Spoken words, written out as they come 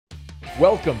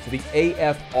Welcome to the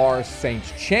AFR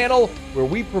Saints channel, where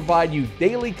we provide you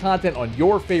daily content on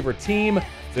your favorite team,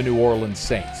 the New Orleans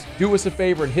Saints. Do us a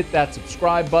favor and hit that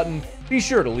subscribe button. Be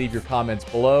sure to leave your comments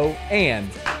below and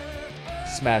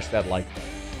smash that like button.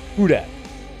 Who dat?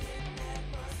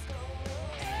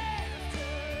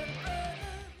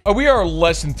 We are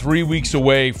less than 3 weeks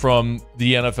away from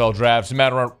the NFL draft. As a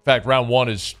matter of fact, round one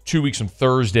is 2 weeks from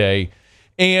Thursday.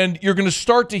 And you're going to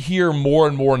start to hear more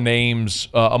and more names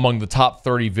among the top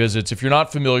 30 visits. If you're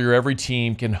not familiar, every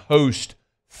team can host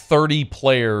 30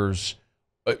 players.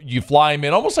 You fly them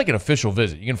in, almost like an official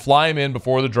visit. You can fly them in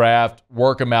before the draft,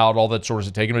 work them out, all that sort of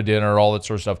stuff, take them to dinner, all that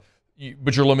sort of stuff.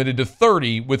 But you're limited to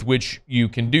 30 with which you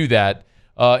can do that.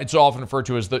 It's often referred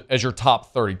to as your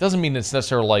top 30. It doesn't mean it's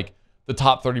necessarily like the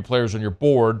top 30 players on your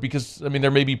board, because, I mean, there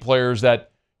may be players that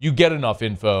you get enough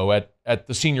info at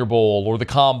the Senior Bowl or the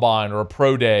Combine or a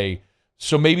Pro Day.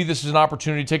 So maybe this is an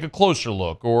opportunity to take a closer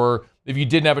look. Or if you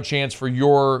didn't have a chance for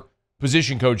your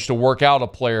position coach to work out a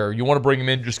player, you want to bring him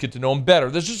in, just get to know him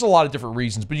better. There's just a lot of different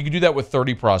reasons, but you can do that with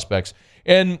 30 prospects.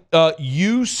 And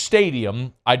U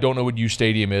Stadium, I don't know what U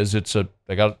Stadium is.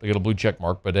 They got a blue check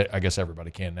mark, but I guess everybody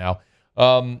can now.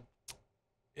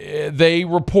 They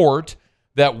report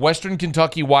that Western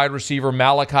Kentucky wide receiver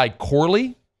Malachi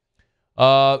Corley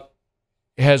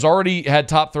has already had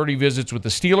top 30 visits with the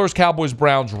Steelers, Cowboys,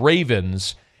 Browns,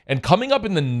 Ravens, and coming up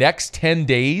in the next 10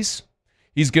 days,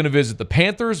 he's going to visit the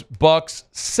Panthers, Bucks,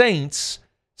 Saints,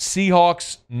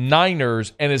 Seahawks,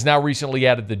 Niners, and has now recently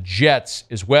added the Jets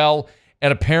as well.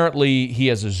 And apparently he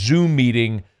has a Zoom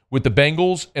meeting with the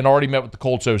Bengals and already met with the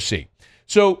Colts OC.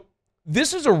 So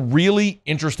this is a really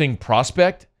interesting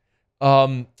prospect.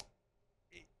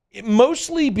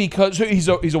 Mostly because he's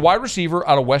a wide receiver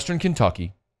out of Western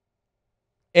Kentucky.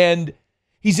 And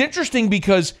he's interesting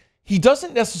because he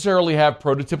doesn't necessarily have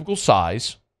prototypical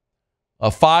size,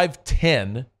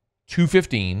 5'10",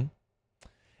 215.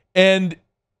 And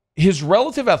his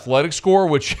relative athletic score,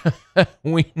 which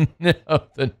we know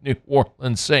the New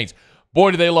Orleans Saints,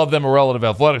 boy, do they love them a relative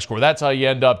athletic score. That's how you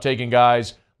end up taking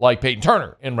guys like Peyton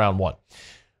Turner in round one.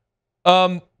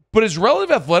 But his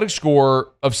relative athletic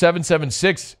score of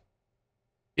 7.76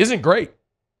 isn't great.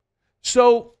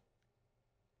 So,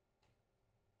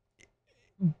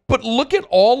 but look at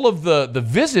all of the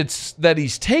visits that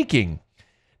he's taking.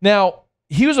 Now,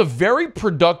 he was a very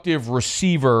productive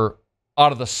receiver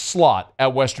out of the slot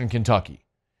at Western Kentucky.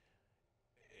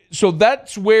 So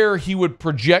that's where he would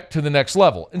project to the next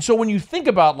level. And so when you think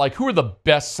about, like, who are the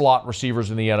best slot receivers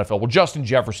in the NFL? Well, Justin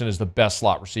Jefferson is the best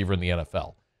slot receiver in the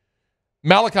NFL.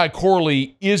 Malachi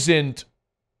Corley isn't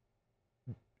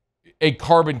a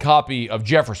carbon copy of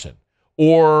Jefferson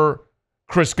or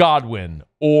Chris Godwin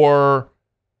or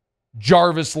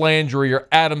Jarvis Landry or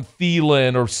Adam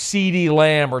Thielen or CeeDee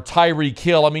Lamb or Tyreek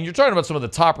Hill. I mean, you're talking about some of the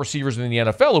top receivers in the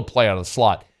NFL who play out of the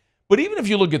slot. But even if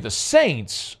you look at the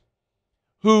Saints,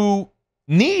 who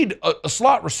need a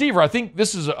slot receiver, I think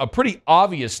this is a pretty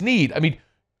obvious need. I mean,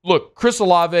 look, Chris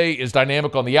Olave is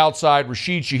dynamic on the outside.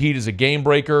 Rashid Shaheed is a game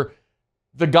breaker.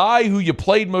 The guy who you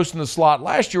played most in the slot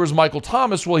last year was Michael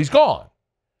Thomas. Well, he's gone.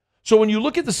 So when you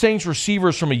look at the Saints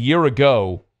receivers from a year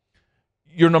ago,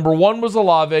 your number one was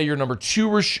Olave, your number two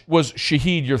was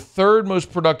Shaheed, your third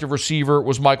most productive receiver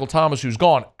was Michael Thomas, who's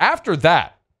gone. After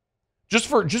that, just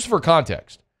for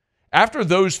context, after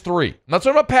those three, I'm not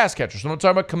talking about pass catchers, I'm not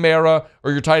talking about Kamara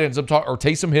or your tight ends, or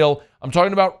Taysom Hill, I'm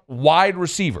talking about wide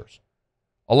receivers.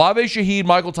 Olave, Shaheed,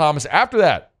 Michael Thomas. After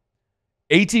that,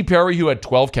 A.T. Perry, who had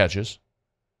 12 catches,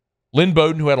 Lynn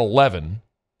Bowden, who had 11,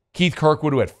 Keith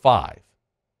Kirkwood, who had 5.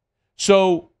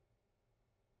 So,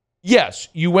 yes,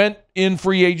 you went in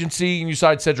free agency and you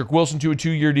signed Cedric Wilson to a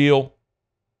 2-year deal,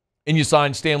 and you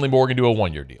signed Stanley Morgan to a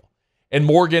 1-year deal. And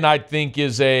Morgan, I think,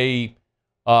 is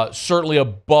certainly a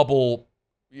bubble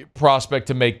prospect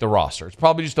to make the roster. It's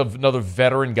probably just another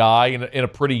veteran guy in a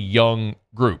pretty young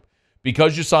group.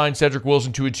 Because you signed Cedric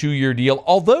Wilson to a 2-year deal,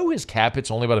 although his cap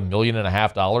hit's only about $1.5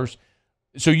 million,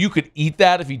 so you could eat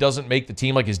that if he doesn't make the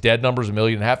team, like his dead number is $1.5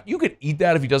 million. You could eat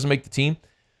that if he doesn't make the team.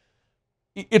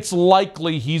 It's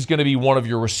likely he's going to be one of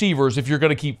your receivers if you're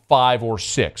going to keep 5 or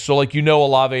 6. So, like,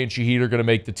 Olave and Shaheed are going to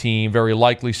make the team. Very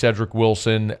likely Cedric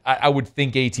Wilson. I would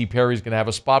think A.T. Perry's going to have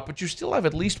a spot, but you still have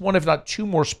at least one, if not 2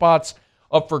 more spots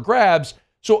up for grabs.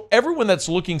 So everyone that's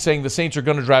looking, saying the Saints are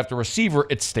going to draft a receiver,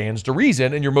 it stands to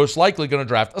reason, and you're most likely going to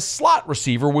draft a slot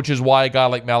receiver, which is why a guy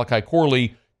like Malachi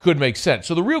Corley could make sense.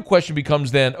 So the real question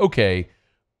becomes then, okay,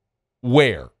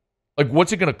 where? Like,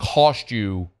 what's it going to cost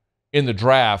you in the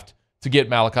draft to get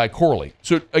Malachi Corley?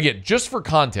 So, again, just for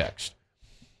context,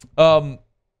 Mel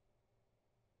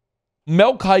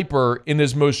Kiper, in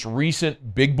his most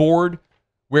recent big board,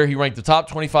 where he ranked the top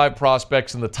 25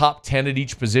 prospects and the top 10 at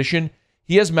each position,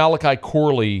 he has Malachi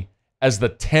Corley as the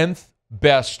 10th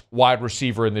best wide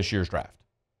receiver in this year's draft.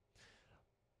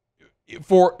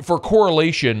 For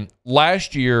correlation,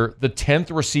 last year, the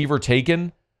 10th receiver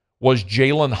taken was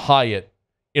Jalen Hyatt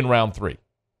in round 3.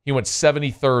 He went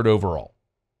 73rd overall.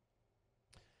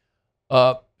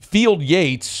 Field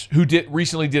Yates, who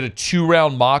recently did a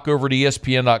 2-round mock over at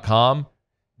ESPN.com,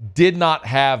 did not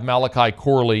have Malachi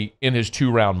Corley in his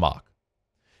 2-round mock.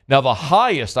 Now, the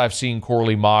highest I've seen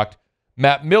Corley mocked,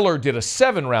 Matt Miller did a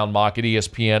 7-round mock at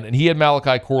ESPN, and he had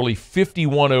Malachi Corley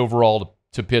 51 overall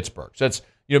to Pittsburgh. So that's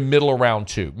middle of round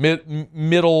 2,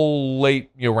 middle late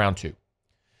round 2.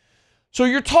 So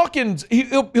you're talking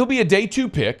he'll be a day 2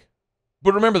 pick,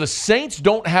 but remember the Saints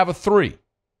don't have a 3.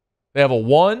 They have a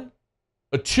 1,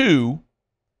 a 2,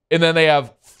 and then they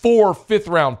have 4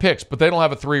 fifth-round picks, but they don't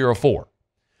have a 3 or a 4.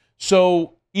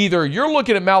 So either you're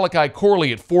looking at Malachi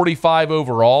Corley at 45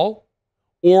 overall,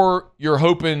 or you're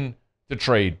hoping to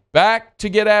trade back to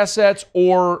get assets,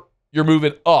 or you're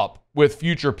moving up with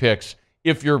future picks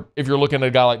if you're looking at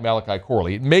a guy like Malachi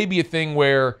Corley. It may be a thing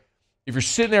where if you're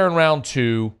sitting there in round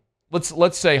 2,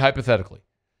 let's say hypothetically,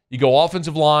 you go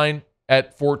offensive line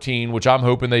at 14, which I'm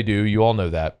hoping they do. You all know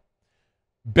that.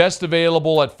 Best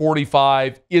available at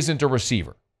 45 isn't a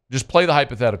receiver. Just play the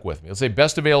hypothetical with me. Let's say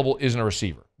best available isn't a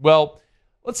receiver. Well,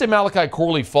 let's say Malachi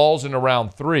Corley falls into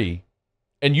round 3,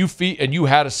 and you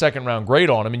had a 2nd-round grade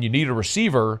on him, and you need a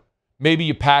receiver. Maybe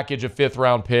you package a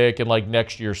 5th-round pick and like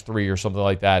next year's 3 or something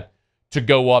like that to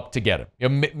go up to get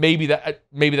him. Maybe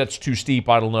that's too steep.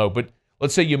 I don't know, but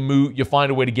let's say you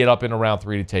find a way to get up in round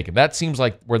 3 to take him. That seems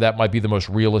like where that might be the most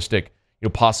realistic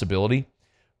possibility.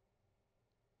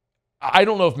 I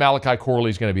don't know if Malachi Corley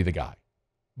is going to be the guy,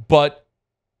 but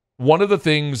one of the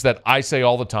things that I say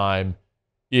all the time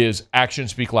is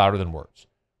actions speak louder than words.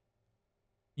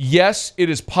 Yes, it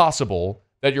is possible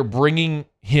that you're bringing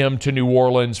him to New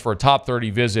Orleans for a top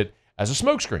 30 visit as a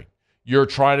smokescreen. You're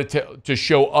trying to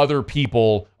show other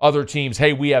people, other teams,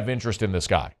 hey, we have interest in this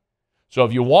guy. So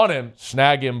if you want him,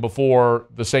 snag him before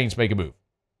the Saints make a move.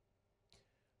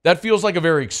 That feels like a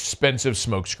very expensive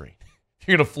smokescreen.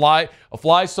 You're going to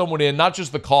fly someone in, not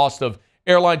just the cost of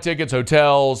airline tickets,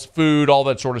 hotels, food, all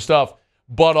that sort of stuff,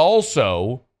 but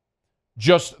also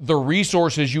just the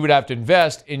resources you would have to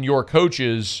invest in your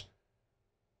coaches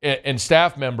and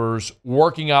staff members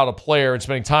working out a player and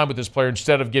spending time with this player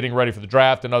instead of getting ready for the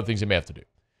draft and other things they may have to do.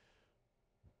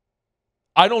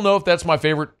 I don't know if that's my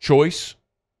favorite choice.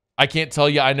 I can't tell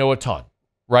you I know a ton,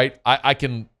 right? I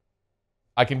can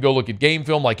go look at game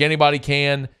film like anybody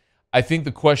can. I think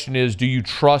the question is, do you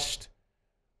trust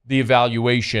the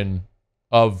evaluation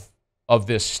of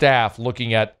this staff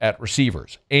looking at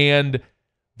receivers? And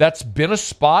that's been a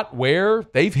spot where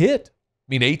they've hit.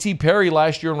 I mean, A.T. Perry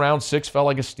last year in round 6 felt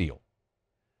like a steal.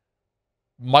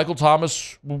 Michael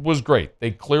Thomas was great.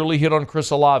 They clearly hit on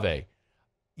Chris Olave.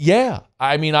 Yeah,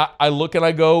 I mean, I look and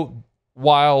I go,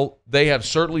 while they have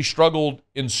certainly struggled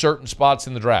in certain spots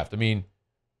in the draft. I mean,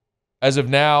 as of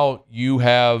now,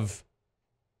 you've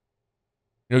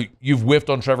whiffed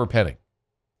on Trevor Penning.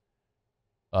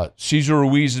 Cesar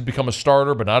Ruiz has become a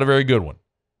starter, but not a very good one.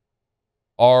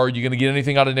 Are you going to get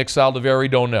anything out of Nick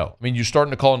Saldiveri? Don't know. I mean, you're starting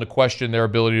to call into question their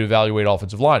ability to evaluate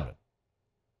offensive linemen,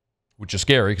 which is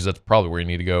scary because that's probably where you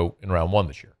need to go in round 1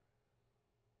 this year.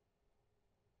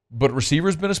 But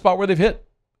receiver's been a spot where they've hit.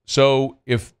 So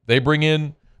if they bring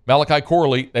in Malachi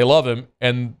Corley, they love him,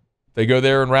 and they go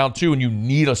there in round 2 and you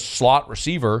need a slot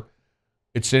receiver,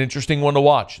 it's an interesting one to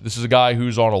watch. This is a guy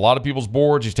who's on a lot of people's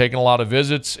boards. He's taken a lot of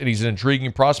visits, and he's an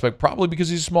intriguing prospect, probably because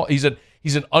he's small. He's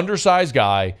an undersized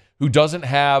guy who doesn't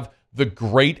have the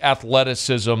great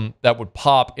athleticism that would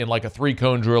pop in like a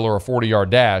 3-cone drill or a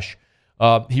 40-yard dash.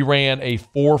 He ran a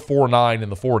 4.49 in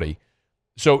the 40.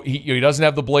 So he doesn't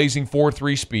have the blazing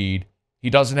 4.3 speed. He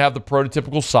doesn't have the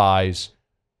prototypical size.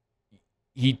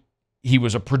 He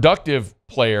was a productive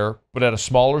player, but at a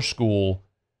smaller school.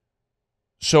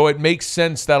 So it makes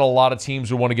sense that a lot of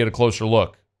teams would want to get a closer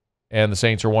look, and the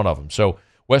Saints are one of them. So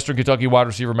Western Kentucky wide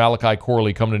receiver Malachi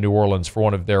Corley coming to New Orleans for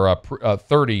one of their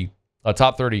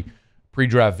top 30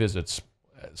 pre-draft visits.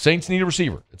 Saints need a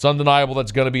receiver. It's undeniable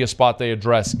that's going to be a spot they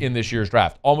address in this year's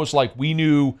draft. Almost like we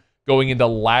knew going into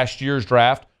last year's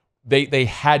draft, they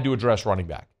had to address running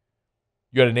back.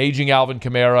 You had an aging Alvin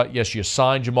Kamara. Yes, you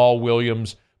signed Jamal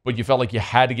Williams, but you felt like you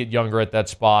had to get younger at that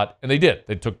spot, and they did.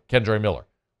 They took Kendre Miller.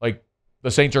 Like,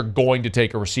 the Saints are going to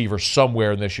take a receiver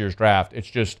somewhere in this year's draft. It's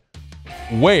just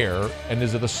where, and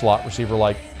is it a slot receiver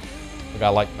like a guy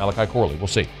like Malachi Corley? We'll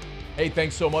see. Hey,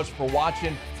 thanks so much for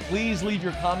watching. Please leave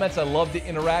your comments. I love to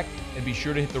interact, and be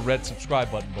sure to hit the red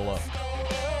subscribe button below.